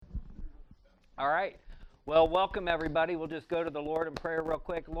All right. Well, welcome everybody. We'll just go to the Lord in prayer real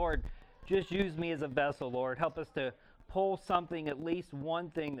quick. Lord, just use me as a vessel, Lord. Help us to pull something, at least one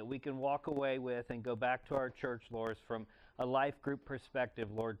thing that we can walk away with and go back to our church, Lord, from a life group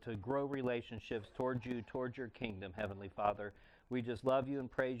perspective, Lord, to grow relationships towards you, towards your kingdom, Heavenly Father. We just love you and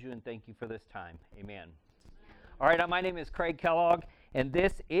praise you and thank you for this time. Amen. All right, my name is Craig Kellogg, and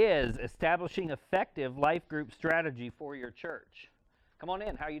this is Establishing Effective Life Group Strategy for Your Church. Come on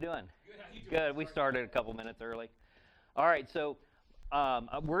in. How you doing? Good. How you doing? Good. We started a couple minutes early. All right, so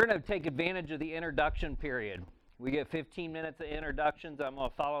we're going to take advantage of the introduction period. We get 15 minutes of introductions. I'm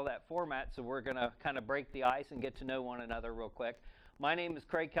going to follow that format, so we're going to kind of break the ice and get to know one another real quick. My name is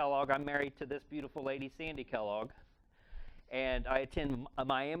Craig Kellogg. I'm married to this beautiful lady, Sandy Kellogg, and I attend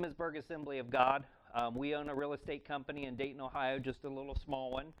Miamisburg Assembly of God. We own a real estate company in Dayton, Ohio, just a little small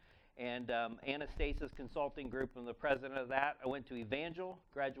one. And Anastasis Consulting Group, I'm the president of that. I went to Evangel,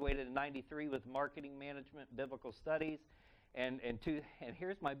 graduated in '93 with marketing management, biblical studies, and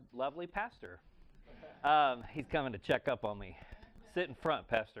here's my lovely pastor. He's coming to check up on me. Sit in front,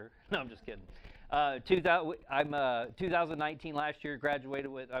 Pastor. No, I'm just kidding. 2019 last year, graduated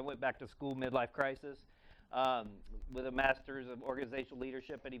with. I went back to school, midlife crisis, with a master's of organizational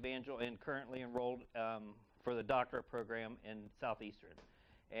leadership at Evangel, and currently enrolled for the doctorate program in Southeastern.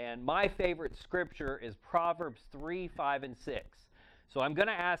 And my favorite scripture is Proverbs 3, 5, and 6. So I'm going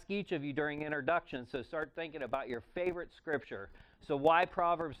to ask each of you during introduction, so start thinking about your favorite scripture. So why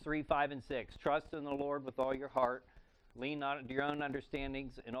Proverbs 3, 5, and 6? Trust in the Lord with all your heart. Lean not into your own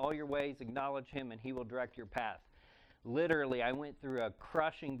understandings. In all your ways acknowledge Him, and He will direct your path. Literally, I went through a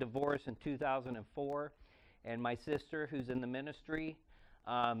crushing divorce in 2004, and my sister, who's in the ministry,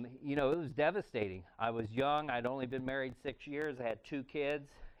 it was devastating. I was young. I'd only been married 6 years. I had 2 kids.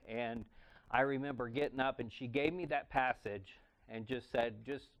 And I remember getting up, and she gave me that passage and just said,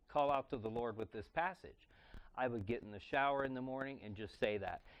 just call out to the Lord with this passage. I would get in the shower in the morning and just say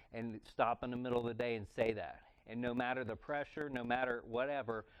that, and stop in the middle of the day and say that. And no matter the pressure, no matter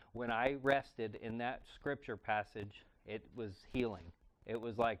whatever, when I rested in that scripture passage, it was healing. It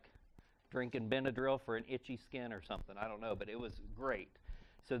was like drinking Benadryl for an itchy skin or something. I don't know, but it was great.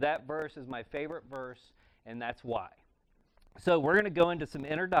 So that verse is my favorite verse, and that's why. So we're going to go into some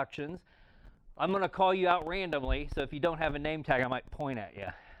introductions. I'm going to call you out randomly, so if you don't have a name tag, I might point at you.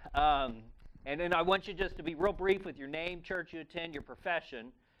 And then I want you just to be real brief with your name, church you attend, your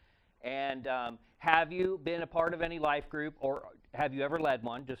profession, and have you been a part of any life group, or have you ever led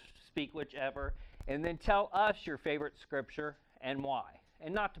one? Just speak whichever. And then tell us your favorite scripture and why.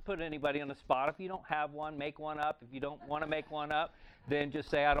 And not to put anybody on the spot. If you don't have one, make one up. If you don't want to make one up, then just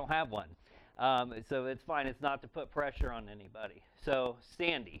say, I don't have one. So it's fine. It's not to put pressure on anybody. So,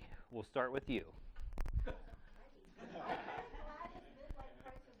 Sandy, we'll start with you.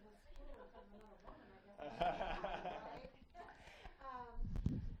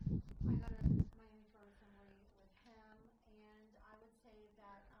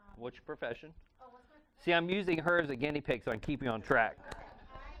 What's your profession? What's my profession? See, I'm using her as a guinea pig so I can keep you on track. Okay.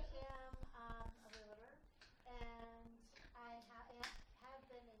 I am a realtor, and I have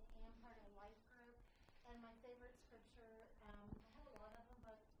been and am part of a life group. And my favorite scripture, I have a lot of them,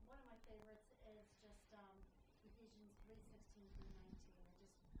 but one of my favorites is just Ephesians 3:16 through 19. I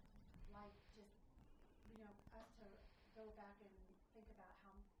just like us to go back and think about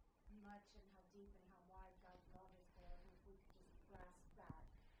how much and how deep and how wide God's love is for us, and if we could just grasp that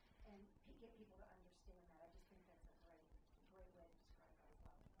and get people to understand that. I just think that's a great way to describe God's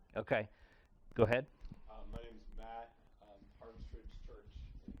love. Okay. Go ahead. My name is Matt, Harvest Church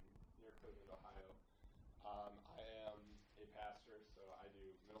near Cleveland, Ohio. I am a pastor, so I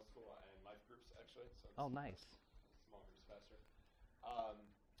do middle school and life groups, actually. So Oh, nice. Small groups pastor.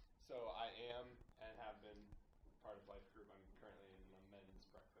 So I am and have been part of life group. I'm currently in the men's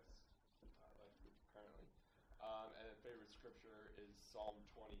breakfast life group currently. And the favorite scripture is Psalm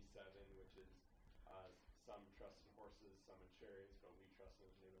 27, which is some trust in horses, some in chariots, but we trust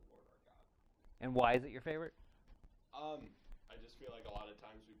in the name of the Lord our God. And why is it your favorite? I just feel like a lot of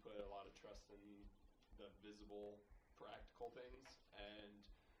times we put a lot of trust in the visible, practical things, and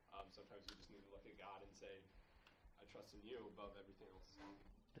sometimes we just need to look at God and say, I trust in you above everything else.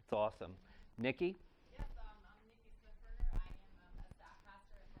 That's awesome. Nikki? Yes, I'm Nikki Smithberger. I am a staff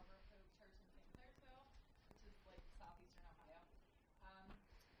pastor at Harbor Cove Church in St. Clairsville, which is like southeastern Ohio.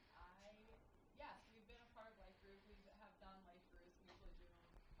 Yes, we've been a part of life group. We have done life groups. We usually do them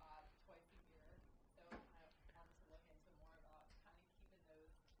twice a year. So I wanted to look into more about kind of keeping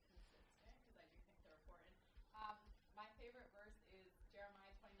those consistent because I do think they're important. My favorite verse is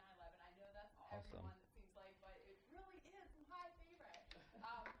Jeremiah 29:11. I know that's Awesome. everyone, it seems like, but it really is my favorite because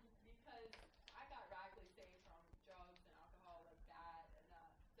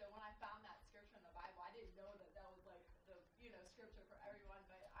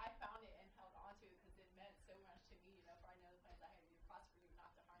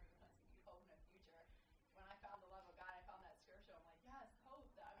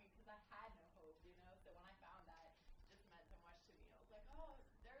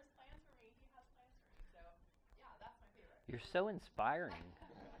You're so inspiring.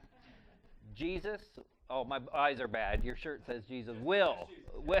 Jesus. Oh, my eyes are bad. Your shirt says Jesus. Will.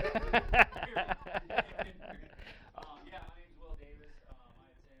 Will. Yeah, my name's Will Davis. I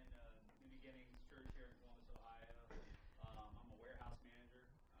attend New Beginnings Church here in Columbus, Ohio. I'm a warehouse manager.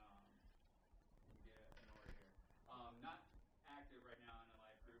 Let me get in order here. Not active right now in a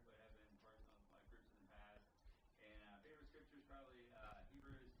life group, but have been part of some life groups in the past. And favorite scripture is probably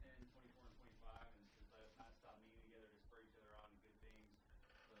Hebrews 10:24 and 25, and it says, "Let us not stop meeting together to spur each other on to good things,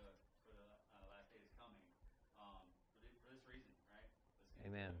 for the last day is coming." For this reason, right? This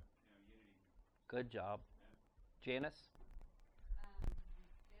Amen. Unity. Good job. Yeah. Janice?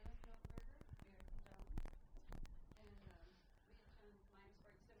 Janice Milberger, married to John, and we attend Miamisburg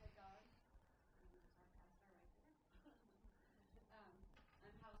Assembly of God, and there's our pastor right there. I'm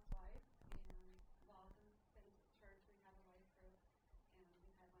housewife and involved in things at church. We have a life group, and we've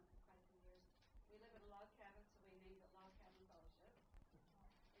had one for quite a few years. We live in a log cabin, so we named it Log Cabin Fellowship, and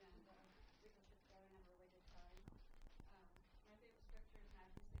we just get together and have a really good time. My favorite scripture is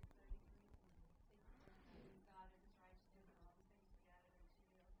Matthew 6:33. Seek ye first the kingdom of God and His righteousness, and all these things will be added unto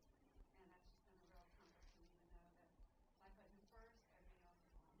you. And that's just been a real comfort to me to know that if I put Him first,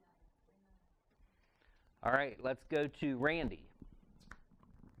 everything else will fall into place. All right, let's go to Randy.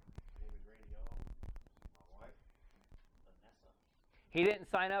 My name is Randy Young. My wife, Vanessa. He didn't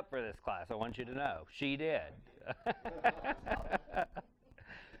sign up for this class. I want you to know. She did. We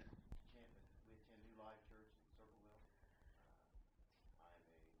attend New Life Church in Circleville. I'm a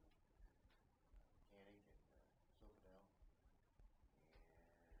mechanic at Silverdale.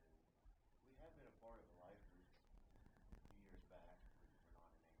 And we have been a part of a life group a few years back. We're not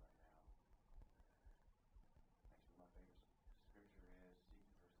in it right now. Actually, my favorite scripture is "Seek ye first the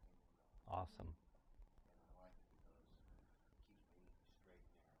kingdom of God." Awesome. And I like it because it keeps me straight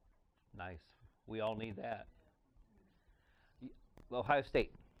and narrow. Nice. We all need that. Ohio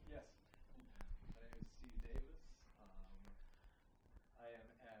State. Yes. My name is Steve Davis. I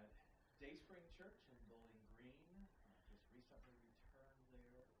am at Dayspring Church in Bowling Green. Just recently returned there after a 6-year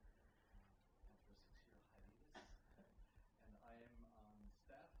hiatus. And I am on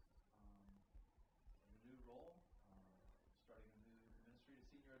staff in a new role, starting a new ministry to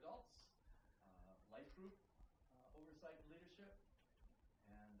senior adults, life group oversight and leadership,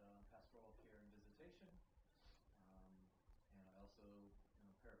 and pastoral care and visitation. And I also am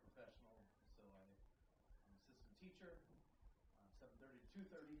a paraprofessional, so I'm an assistant teacher, 7:30 to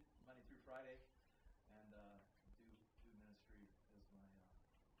 2:30, Monday through Friday, and do ministry as my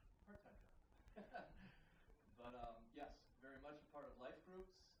part-time job. But yes, very much a part of life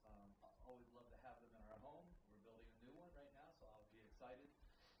groups. Always love to have them in our home. We're building a new one right now, so I'll be excited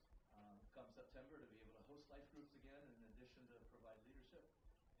come September to be able to host life groups again, in addition to provide leadership.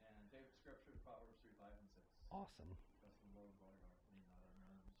 And favorite scripture, Proverbs 3:5 and 6. Awesome. Trust in the Lord with all your heart, lean not on your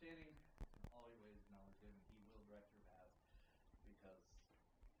own understanding. In all your ways acknowledge Him, and He will direct your paths. Because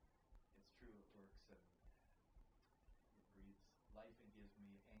it's true, it works, and it breathes life and gives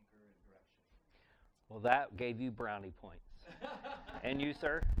me anchor and direction. Well, that gave you brownie points. And you,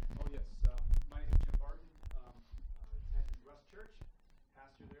 sir? Oh, yes. My name is Jim Barton. I attend Rust Church,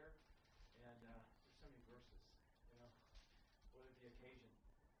 pastor there, and there's so many verses, what is the occasion?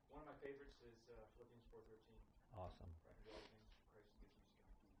 One of my favorites is Philippians 4:13. Awesome. I can do all things through Christ who gives me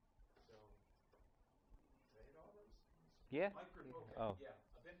strength. So, did I hit all those? Yeah. Life group, okay. Oh. Yeah,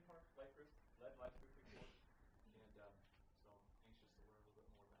 I've been part of life group, led life group before, and so anxious to learn a little bit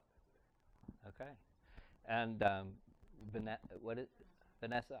more about that today. Okay. And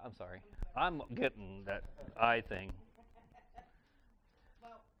Vanessa? I'm sorry. I'm getting that eye thing.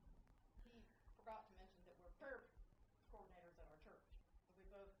 Well, he forgot to mention that we're prayer coordinators at our church. We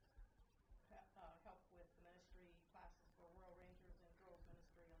both help with the ministry classes for Royal Rangers and girls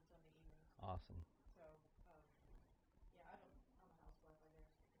ministry on Sunday evenings. Awesome. So, yeah, I'm a housewife, I guess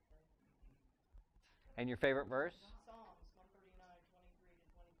you could say. And your favorite verse? Psalms 139, 23 to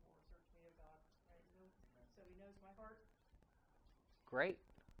 24. Search me, O God. Right? So He knows my heart. Great.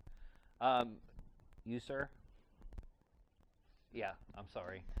 You, sir? Yeah, I'm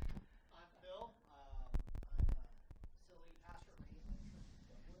sorry. I'm Phil. I'm a facility pastor at Redeemed Life Church in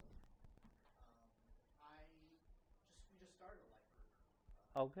Dublin. We just started a life group.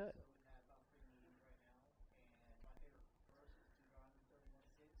 Oh, good. So we've had about 3 meetings right now, and my favorite verse is Deuteronomy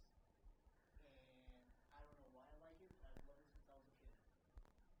 31:6. And I don't know why I like it, but I've loved it since I was a kid.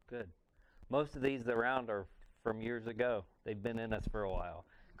 Good. Most of these around are from years ago. They've been in us for a while.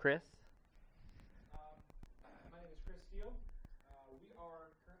 Chris? My name is Chris Steele. We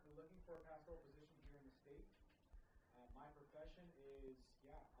are currently looking for a pastoral position here in the state. My profession is,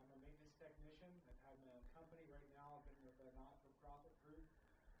 I'm a maintenance technician. I'm a company right now. I've been with us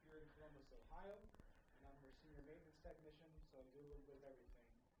Columbus, Ohio, and I'm her senior maintenance technician, so I do a little bit of everything.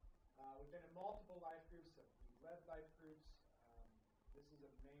 We've been in multiple life groups, so we've led life groups. This is a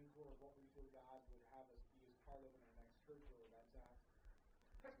main core of what we feel God would have us be as part of in our next church, where that's at.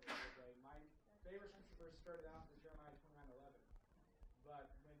 My favorite scripture verse started out in Jeremiah 29:11. But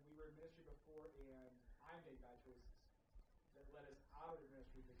when we were in ministry before and I made bad choices that led us out of the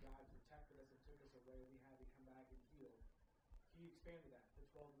ministry, that God protected us and took us away, we had to come back and heal. He expanded that to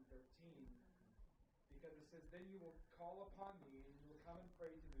 12 and 13 because it says, "Then you will call upon me and you will come and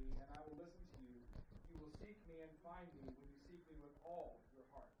pray to me and I will listen to you. You will seek me and find me when you seek me with all your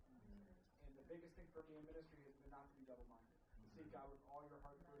heart." And the biggest thing for me in ministry has been not to be double-minded. Seek God with all your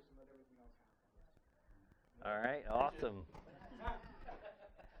heart first and let everything else happen. All right, awesome.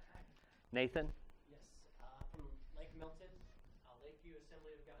 Nathan? Yes, from Lake Milton, Lakeview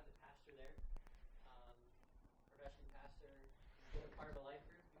Assembly of God, the pastor there. Profession pastor, been a part of a life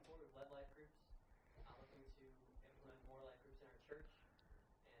group before. We've led life groups. Looking to implement more life groups in our church.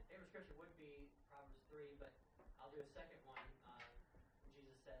 And favorite scripture would be Proverbs 3, but I'll do a second one. When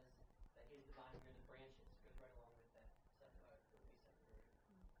Jesus says that He's the vine, we're the branches. Goes right along with that.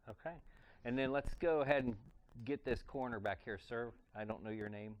 Okay. And then let's go ahead and get this corner back here, sir. I don't know your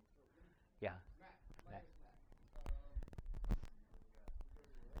name. Yeah. Matt. Matt.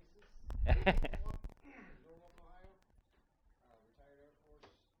 Norwalk, Ohio. Retired Air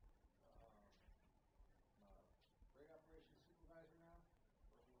Force. I'm a rig operations supervisor now,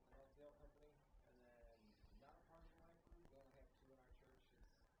 working with an LTL company. And then not a part of the life group. We only have 2 in our church. It's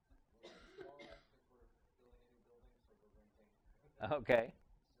a little bit smaller because we're building a new building, so we're renting. Okay.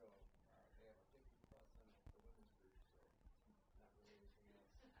 So they have a 50+ in the women's group, so not really anything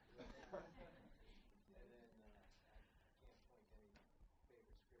else. And then I can't point to any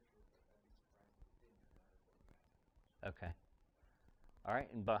favorite scripture, but I'd be surprised if it didn't come out of what you asked. Okay. All right,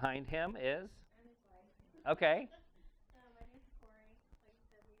 and behind him is? I'm his wife. Okay. My name's Corey. Like you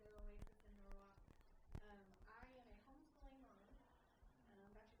said, we go to Oasis in Norwalk. I am a homeschooling mom. I'm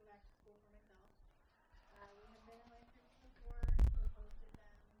about to go back to school for myself. We have been in life groups before. We've hosted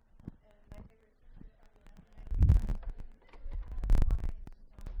them. And my favorite scripture is probably Matthew 19:5. Why it's just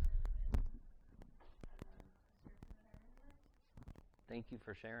not relevant. Scripture that I remember. Thank you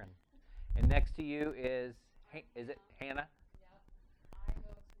for sharing. And next to you is it Hannah? Yep. I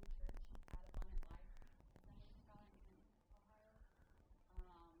go to church at Abundant Life Assembly of God in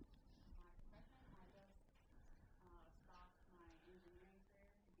Ohio. My profession, I just stopped my engineering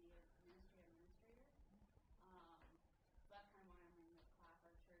career to be a ministry administrator. So that's kind of why I'm in this class.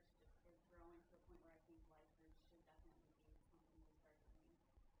 Our church is growing to a point where I think life groups should definitely be something we start doing.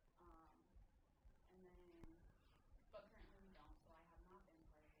 But currently we don't, so I have not been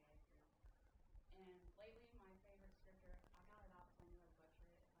part of a life group. And lately, my favorite scripture, I got it out because I knew I'd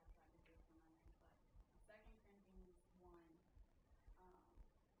butcher it if I tried to do it from memory, but 2 Corinthians 1,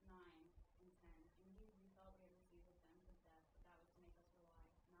 9 and 10. Indeed, we felt we had received the sentence of death, but that was to make us rely, not on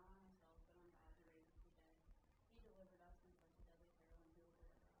ourselves, but on God who raises the dead. He delivered us from such a deadly peril, and He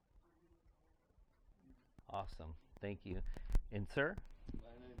will deliver us on any side. Awesome. Thank you. And sir?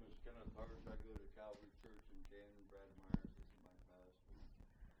 My name is Kenneth Hart. I go to Calvary Church in Canton. Brad Myers is my pastor.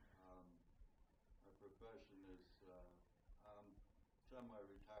 My profession is I'm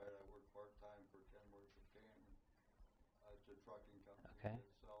semi-retired. I work part-time for Kenworth of Canton. It's a trucking company Okay.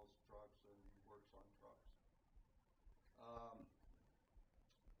 that sells trucks and works on trucks.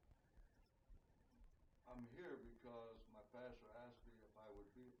 I'm here because my pastor asked me if I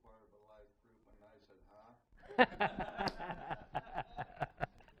would be a part of a life group, and I said, huh?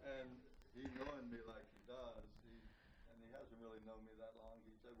 And he knowing me like he does, and he hasn't really known me that long,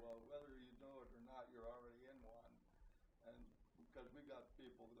 he said, well, whether you know it or not, you're already in one. And because we got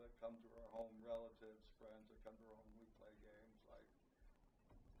people that come to our home, relatives, friends that come to our home, we play games like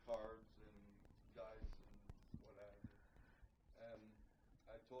cards and dice and what have you. And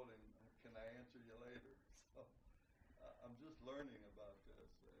I told him, can I answer you later? So I'm just learning about this,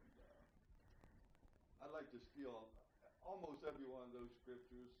 and I'd like to steal almost every one of those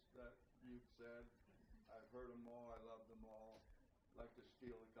scriptures that you've said. I've heard them all. I love them all. I'd like to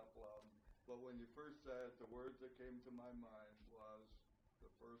steal a couple of them. But when you first said it, the words that came to my mind was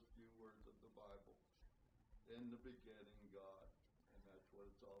the first few words of the Bible. In the beginning, God. And that's what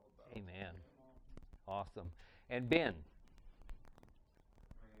it's all about. Amen. Awesome. And Ben?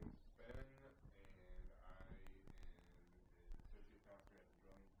 My name's Ben, and I am the associate pastor at the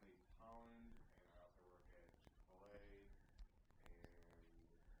Dwelling Place Holland, and I also work at Chick-fil-A, and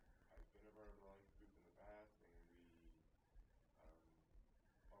I've been a part of the life group in the past, and we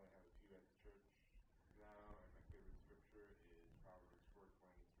only have a few at the church now, and my favorite scripture is Proverbs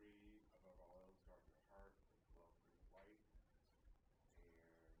 4:23,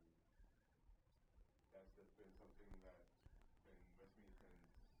 been something that's been with me since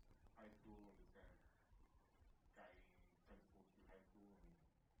high school and just kind of guiding principals through high school and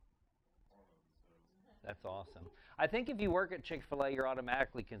all of them. So That's awesome. I think if you work at Chick-fil-A, you're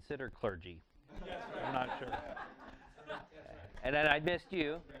automatically considered clergy. That's right. I'm not sure. That's right. And then I missed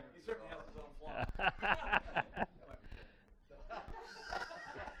you. He certainly has his own flaws.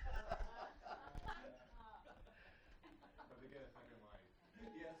 but they get a second life.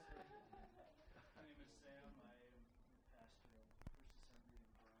 Yes. My name is Sam. I am the pastor of First Assembly in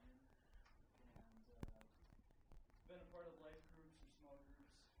Bryan, and been a part of life groups or small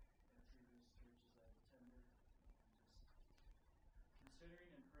groups at previous churches I've attended. Just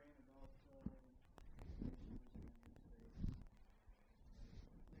considering and praying about things in the future.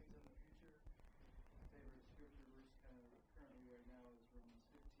 My favorite scripture verse currently right now is Romans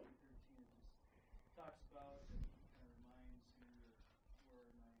 15:13. It just talks about and kind of reminds me of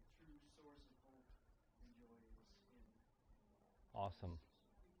where my true source of hope and joy is in. Awesome.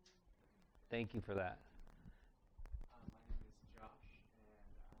 Thank you for that. My name is Josh, and I am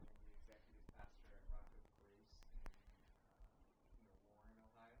the executive pastor at Rock of Grace in Warren,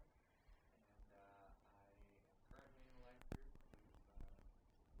 Ohio. And I am currently in a life group.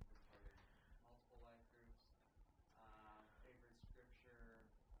 We've started multiple life groups. Favorite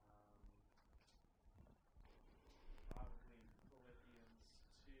scripture, probably Philippians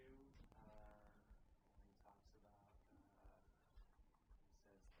 2. He talks about, he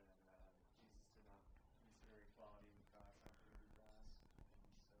says that Jesus did not consider equality with God something to be grasped, and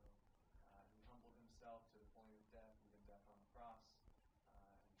so he humbled himself to the point of death, even death on the cross.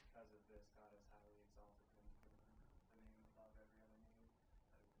 And because of this, God has highly exalted him and given him the name above every other name,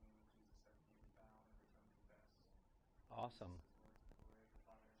 that at the name of Jesus every knee would bow and every tongue confess. Awesome. Jesus is Lord to the glory of the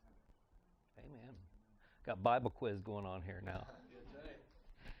Father in heaven. Amen. Got Bible quiz going on here now. That's right.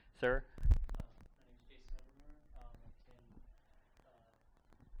 Sir? My name is Jason Evermore. I attend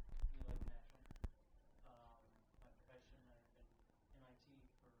New Life National. My profession, I've been in IT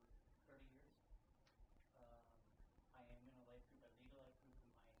for 30 years. I am in a life group. I lead a life group,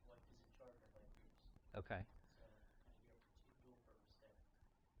 and my wife is in charge of life groups. Okay. So kind of dual purpose there.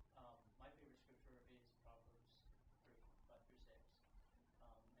 My favorite scripture is Proverbs 3:5-6, and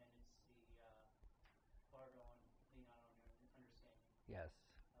it's the part on lean not on your understanding. Yes.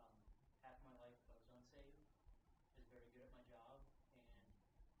 Half my life I was unsaved, was very good at my job, and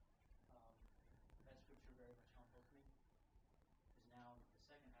that scripture very much humbled me. Because now the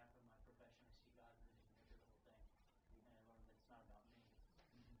second half of my profession, I see God moving in every little thing, and I learned that it's not about me.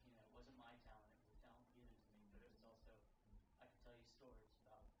 You know, it wasn't my talent; it was a talent given to me. But it's also, I can tell you stories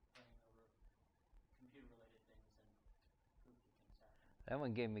about praying over computer-related things and goofy things happening. That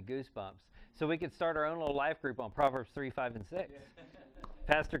one gave me goosebumps. So we could start our own little life group on Proverbs 3, 5, and 6.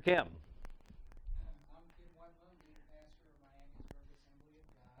 Pastor Kim. I'm Kim Whiteman, lead pastor of Miamisburg Assembly of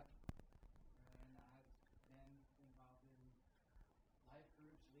God, and I've been involved in life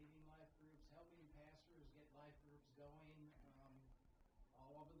groups, leading life groups, helping pastors get life groups going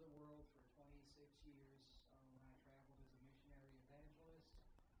all over the world for 26 years when I traveled as a missionary evangelist.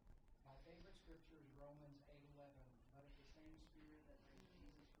 My favorite scripture is Romans 8:11. But if the same Spirit that raised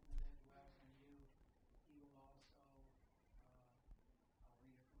Jesus from the dead dwells in you, He will also, I'll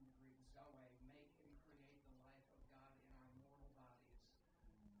read it from the Greek, Zoe, make and create the life of God in our mortal bodies.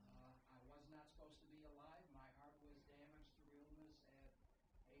 I was not supposed to be alive. My heart was damaged through illness at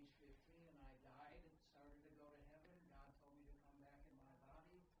age 15, and I died. Started to go to heaven. God told me to come back in my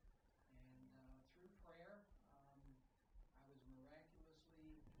body, and through prayer, I was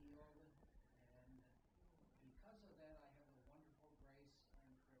miraculously healed, and because of that, I have the wonderful grace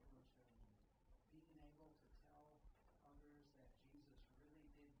and privilege of being able to tell others that Jesus really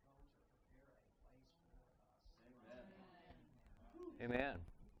did go to prepare a place for us. Amen. Amen.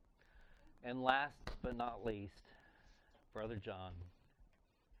 And last but not least, Brother John.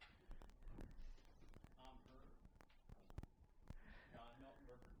 I'm John Milton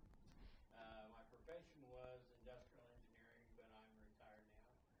Burford. My profession was industrial engineering, but I'm retired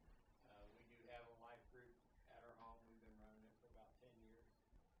now. We do have a life group at our home. We've been running it for about 10 years.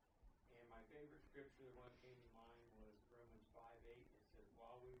 And my favorite scripture, the one that came to mind, was Romans 5:8. It says,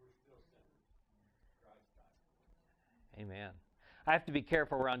 while we were still sinners, Christ died for us. Amen. I have to be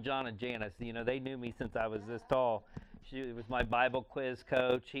careful around John and Janice. You know, they knew me since I was this tall. She was my Bible quiz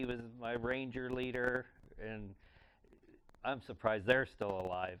coach. He was my ranger leader. And I'm surprised they're still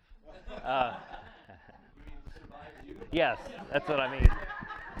alive. Yes, that's what I mean.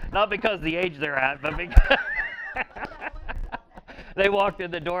 Not because of the age they're at, but because they walked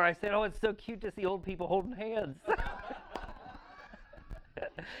in the door. I said, oh, it's so cute to see old people holding hands.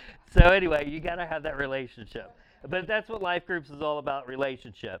 So anyway, you got to have that relationship. But that's what life groups is all about,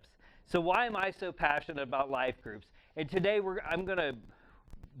 relationships. So why am I so passionate about life groups? And today I'm going to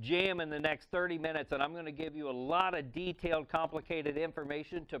jam in the next 30 minutes, and I'm going to give you a lot of detailed, complicated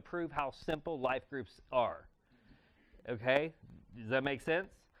information to prove how simple life groups are. Okay? Does that make sense?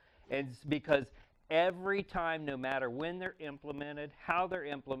 And it's because every time, no matter when they're implemented, how they're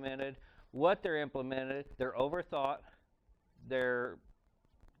implemented, what they're implemented, they're overthought, they're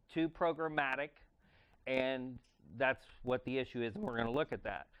too programmatic, and that's what the issue is, and we're going to look at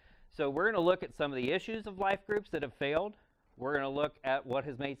that. So we're going to look at some of the issues of life groups that have failed. We're going to look at what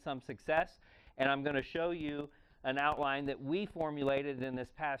has made some success, and I'm going to show you an outline that we formulated in this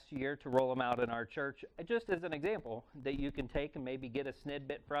past year to roll them out in our church, just as an example that you can take and maybe get a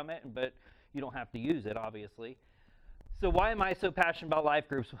snippet from it, but you don't have to use it, obviously. So why am I so passionate about life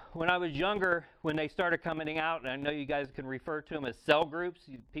groups? When I was younger, when they started coming out, and I know you guys can refer to them as cell groups,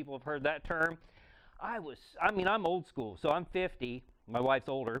 people have heard that term. I'm old school, so I'm 50. My wife's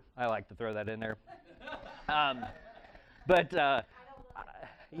older. I like to throw that in there. I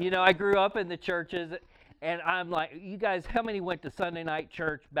grew up in the churches, and I'm like, you guys, how many went to Sunday night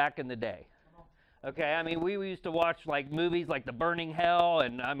church back in the day? Okay, I mean, we used to watch like movies like The Burning Hell,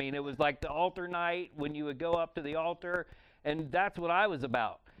 and I mean, it was like the altar night when you would go up to the altar, and that's what I was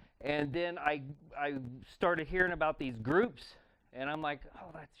about. And then I started hearing about these groups, and I'm like, oh,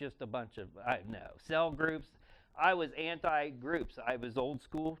 that's just a bunch of, cell groups. I was anti-groups. I was old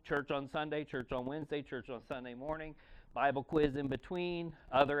school, church on Sunday, church on Wednesday, church on Sunday morning, Bible quiz in between,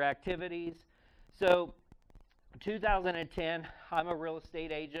 other activities. So 2010, I'm a real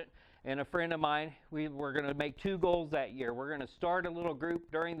estate agent. And a friend of mine, we were going to make 2 goals that year. We're going to start a little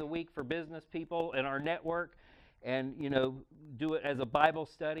group during the week for business people in our network and, do it as a Bible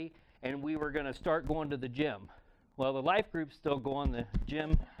study. And we were going to start going to the gym. Well, the life group's still going. The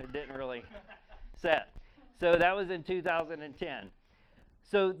gym, it didn't really set. So that was in 2010.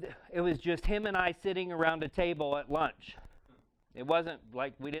 So it was just him and I sitting around a table at lunch. It wasn't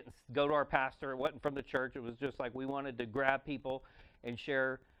like we didn't go to our pastor. It wasn't from the church. It was just like we wanted to grab people and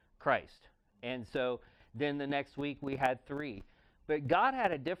share Christ. And so then the next week we had 3. But God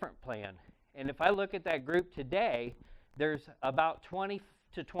had a different plan. And if I look at that group today, there's about 20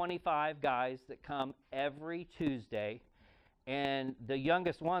 to 25 guys that come every Tuesday. And the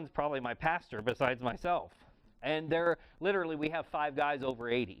youngest one's probably my pastor besides myself. And we have 5 guys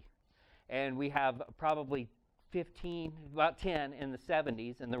over 80. And we have probably about 10 in the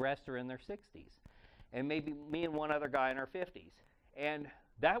 70s, and the rest are in their 60s. And maybe me and one other guy in our 50s. And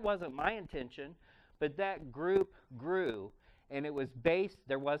that wasn't my intention, but that group grew, and it was based,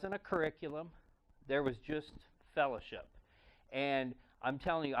 there wasn't a curriculum, there was just fellowship. And I'm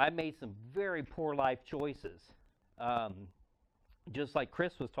telling you, I made some very poor life choices, just like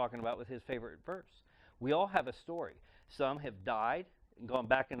Chris was talking about with his favorite verse. We all have a story. Some have died and gone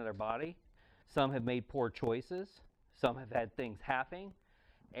back into their body. Some have made poor choices. Some have had things happen.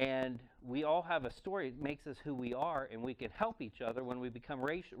 And we all have a story that makes us who we are, and we can help each other when we become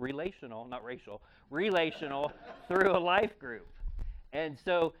relational through a life group. And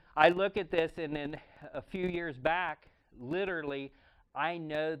so I look at this, and then a few years back, literally, I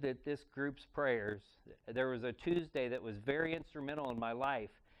know that this group's prayers, there was a Tuesday that was very instrumental in my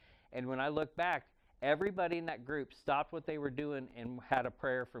life. And when I look back, everybody in that group stopped what they were doing and had a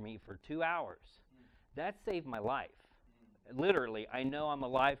prayer for me for 2 hours. That saved my life. Literally, I know I'm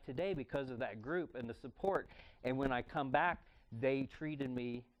alive today because of that group and the support. And when I come back, they treated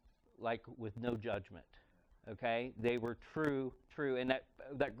me like with no judgment. Okay? They were true, and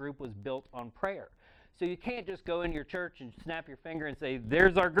that group was built on prayer. So you can't just go in your church and snap your finger and say,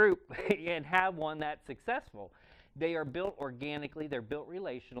 there's our group, and have one that's successful. They are built organically, they're built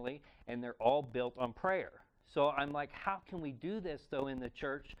relationally, and they're all built on prayer. So I'm like, how can we do this, though, in the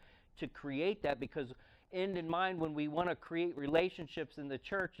church to create that? Because end in mind, when we want to create relationships in the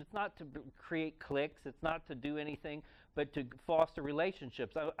church, it's not to create cliques, it's not to do anything, but to foster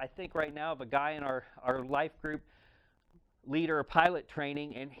relationships. I think right now of a guy in our life group leader pilot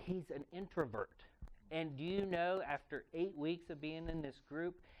training, and he's an introvert. And do you know, after 8 weeks of being in this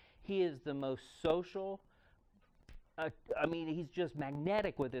group, he is the most social. He's just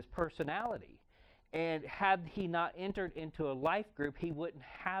magnetic with his personality. And had he not entered into a life group, he wouldn't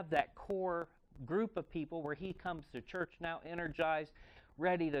have that core group of people where he comes to church now energized,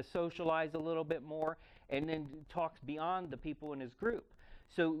 ready to socialize a little bit more, and then talks beyond the people in his group.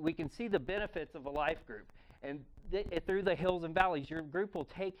 So we can see the benefits of a life group. And through the hills and valleys, your group will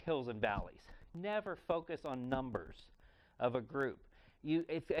take hills and valleys. Never focus on numbers of a group.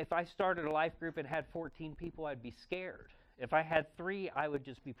 If I started a life group and had 14 people, I'd be scared If I had 3, I would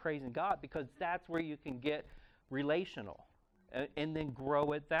just be praising God, because that's where you can get relational and then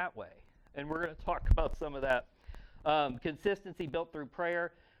grow it that way. And we're going to talk about some of that. Consistency built through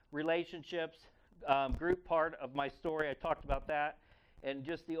prayer, relationships, group part of my story, I talked about that, and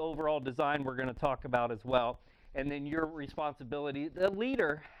just the overall design we're going to talk about as well. And then your responsibility. The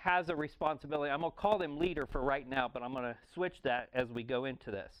leader has a responsibility. I'm going to call them leader for right now, but I'm going to switch that as we go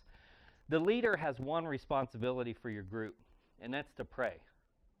into this. The leader has one responsibility for your group, and that's to pray.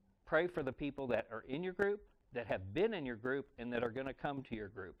 Pray for the people that are in your group, that have been in your group, and that are going to come to your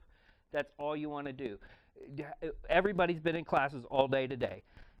group. That's all you want to do. Everybody's been in classes all day today.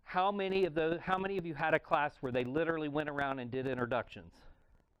 How many of you had a class where they literally went around and did introductions?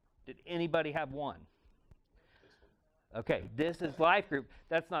 Did anybody have one? Okay, this is life group.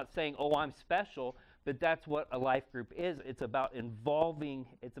 That's not saying, oh, I'm special, but that's what a life group is. It's about involving,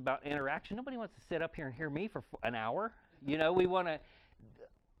 it's about interaction. Nobody wants to sit up here and hear me for an hour. You know,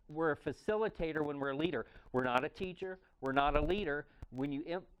 we're a facilitator when we're a leader. We're not a teacher. We're not a leader. When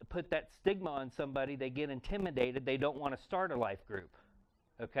you put that stigma on somebody, they get intimidated. They don't want to start a life group.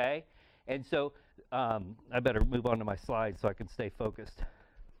 Okay? And so I better move on to my slides so I can stay focused.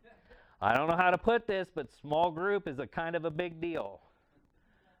 I don't know how to put this, but small group is a kind of a big deal.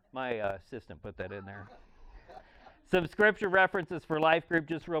 My assistant put that in there. Some scripture references for life group,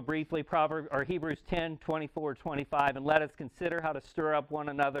 just real briefly. Hebrews 10:24-25. And let us consider how to stir up one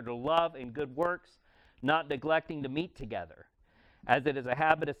another to love and good works, not neglecting to meet together, as it is a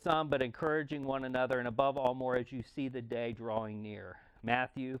habit of some, but encouraging one another, and above all more as you see the day drawing near.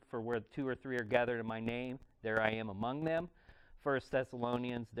 Matthew, for where 2 or 3 are gathered in my name, there I am among them. 1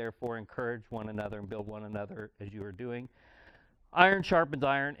 Thessalonians, therefore encourage one another and build one another as you are doing. Iron sharpens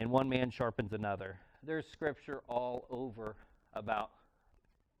iron, and one man sharpens another. There's scripture all over about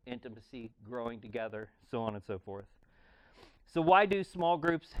intimacy, growing together, so on and so forth. So why do small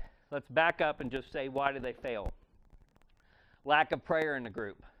groups, let's back up and just say, why do they fail? Lack of prayer in the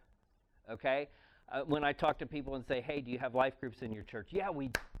group, okay? When I talk to people and say, hey, do you have life groups in your church? Yeah,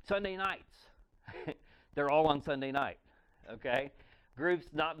 Sunday nights. They're all on Sunday night. Okay? Groups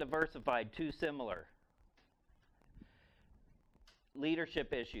not diversified, too similar.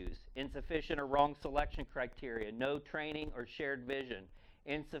 Leadership issues, insufficient or wrong selection criteria, no training or shared vision,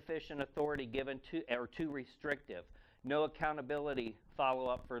 insufficient authority given to or too restrictive, no accountability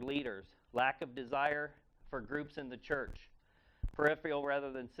follow-up for leaders, lack of desire for groups in the church, peripheral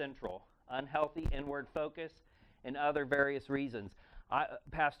rather than central, unhealthy inward focus, and other various reasons.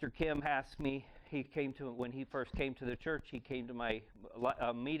 Pastor Kim asked me, when he first came to the church, he came to my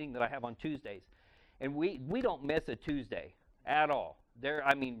meeting that I have on Tuesdays. And we don't miss a Tuesday at all.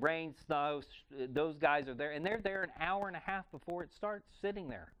 Rain, snow, those guys are there. And they're there an hour and a half before it starts, sitting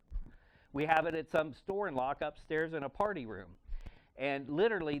there. We have it at some store and lock upstairs in a party room. And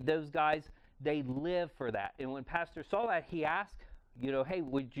literally, those guys, they live for that. And when Pastor saw that, he asked, hey,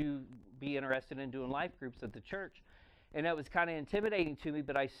 would you be interested in doing life groups at the church? And that was kind of intimidating to me,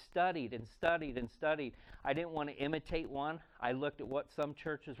 but I studied and studied and studied. I didn't want to imitate one. I looked at what some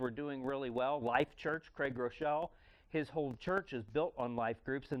churches were doing really well. Life Church, Craig Rochelle, his whole church is built on life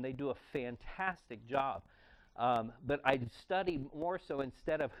groups, and they do a fantastic job. But I studied more so,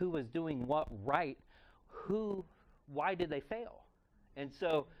 instead of who was doing what right, why did they fail? And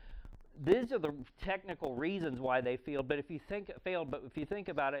so these are the technical reasons why they failed. But if you think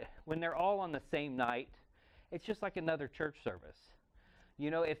about it, when they're all on the same night, it's just like another church service.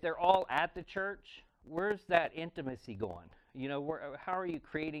 If they're all at the church, where's that intimacy going? How are you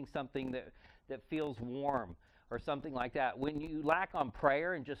creating something that feels warm or something like that? When you lack on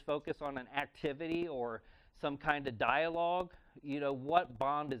prayer and just focus on an activity or some kind of dialogue, what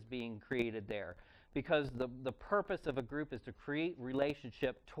bond is being created there? Because the purpose of a group is to create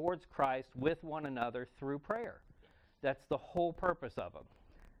relationship towards Christ with one another through prayer. That's the whole purpose of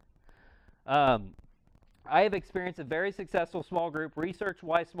them. I have experienced a very successful small group, researched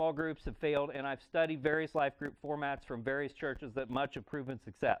why small groups have failed, and I've studied various life group formats from various churches that much have proven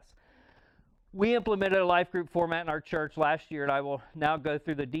success. We implemented a life group format in our church last year, and I will now go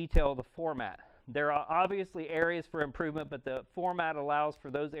through the detail of the format. There are obviously areas for improvement, but the format allows for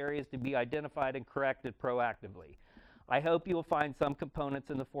those areas to be identified and corrected proactively. I hope you will find some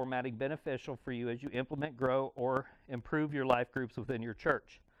components in the formatting beneficial for you as you implement, grow, or improve your life groups within your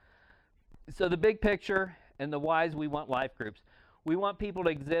church. So the big picture and the whys we want life groups. We want people to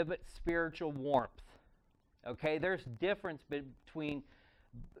exhibit spiritual warmth. Okay, there's difference between,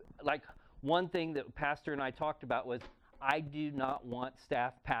 like, one thing that Pastor and I talked about was, I do not want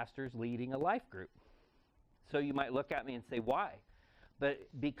staff pastors leading a life group. So you might look at me and say, why? but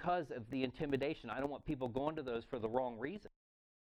because of the intimidation, I don't want people going to those for the wrong reason.